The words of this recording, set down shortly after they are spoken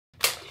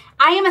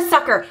I am a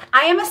sucker.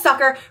 I am a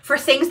sucker for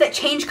things that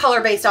change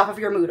color based off of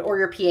your mood or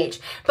your pH.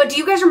 But do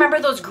you guys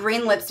remember those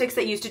green lipsticks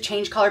that used to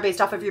change color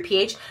based off of your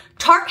pH?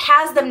 Tarte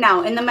has them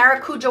now in the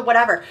Maracuja,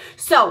 whatever.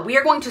 So we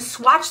are going to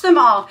swatch them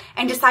all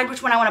and decide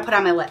which one I want to put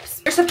on my lips.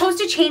 They're supposed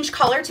to change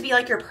color to be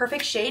like your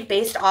perfect shade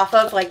based off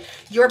of like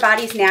your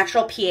body's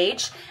natural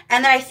pH.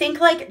 And then I think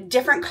like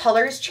different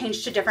colors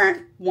change to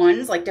different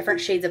ones, like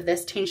different shades of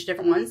this change to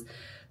different ones.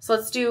 So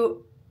let's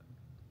do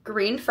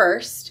green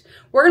first.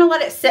 We're going to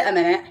let it sit a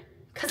minute,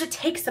 because it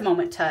takes a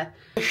moment to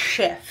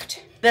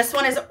shift. This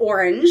one is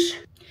orange.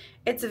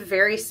 It's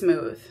very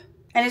smooth.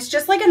 And it's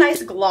just like a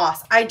nice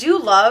gloss. I do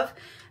love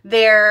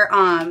their,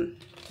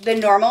 the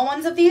normal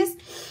ones of these.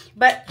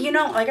 But, you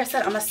know, like I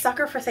said, I'm a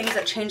sucker for things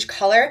that change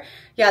color.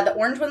 Yeah, the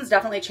orange one's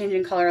definitely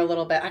changing color a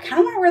little bit. I kind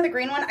of want to wear the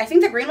green one. I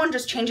think the green one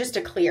just changes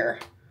to clear.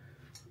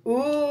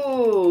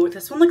 Ooh,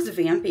 this one looks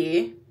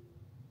vampy.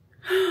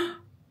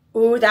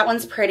 Ooh, that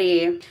one's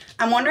pretty.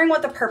 I'm wondering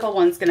what the purple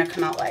one's gonna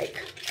come out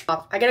like.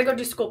 I gotta go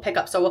do school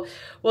pickup, so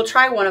we'll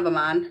try one of them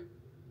on.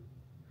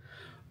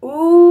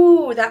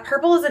 Ooh, that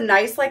purple is a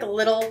nice like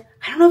little,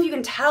 I don't know if you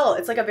can tell,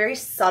 it's like a very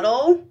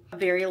subtle,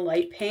 very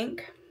light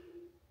pink.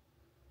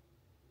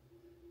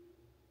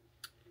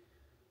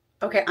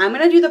 Okay, I'm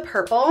gonna do the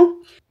purple.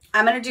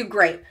 I'm gonna do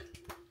grape.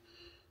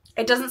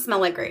 It doesn't smell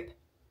like grape.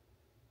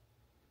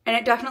 And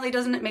it definitely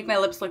doesn't make my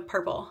lips look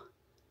purple.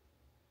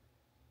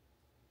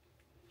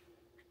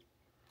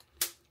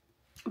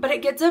 But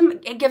it gives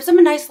them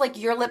a nice, like,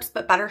 your lips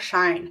but better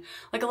shine.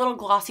 Like a little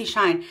glossy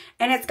shine.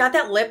 And it's got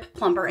that lip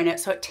plumper in it,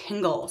 so it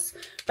tingles.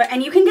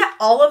 And you can get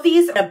all of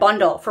these in a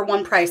bundle for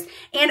one price.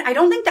 And I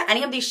don't think that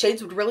any of these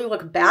shades would really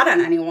look bad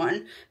on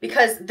anyone,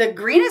 because the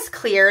green is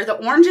clear,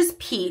 the orange is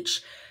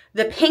peach,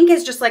 the pink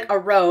is just like a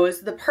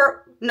rose,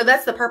 no,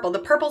 that's the purple. The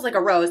purple's like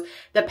a rose.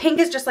 The pink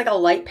is just like a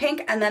light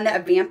pink, and then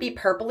that vampy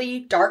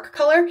purpley dark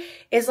color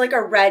is like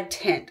a red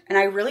tint. And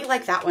I really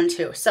like that one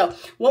too. So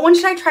what one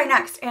should I try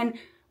next? And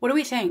what do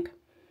we think?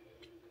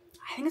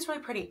 I think it's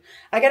really pretty.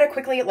 I gotta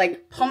quickly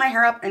like pull my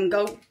hair up and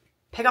go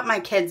pick up my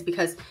kids,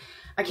 because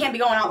I can't be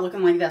going out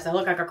looking like this. I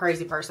look like a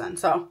crazy person.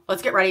 So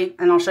let's get ready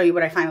and I'll show you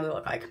what I finally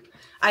look like.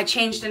 I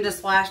changed into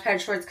splash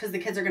pad shorts because the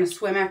kids are gonna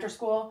swim after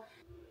school.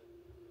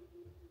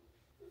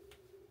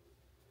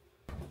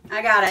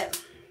 I got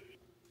it.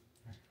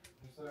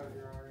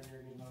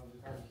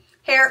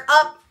 Hair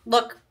up,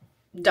 look,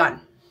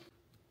 done.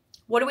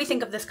 What do we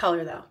think of this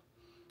color though?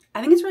 I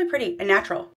think it's really pretty and natural.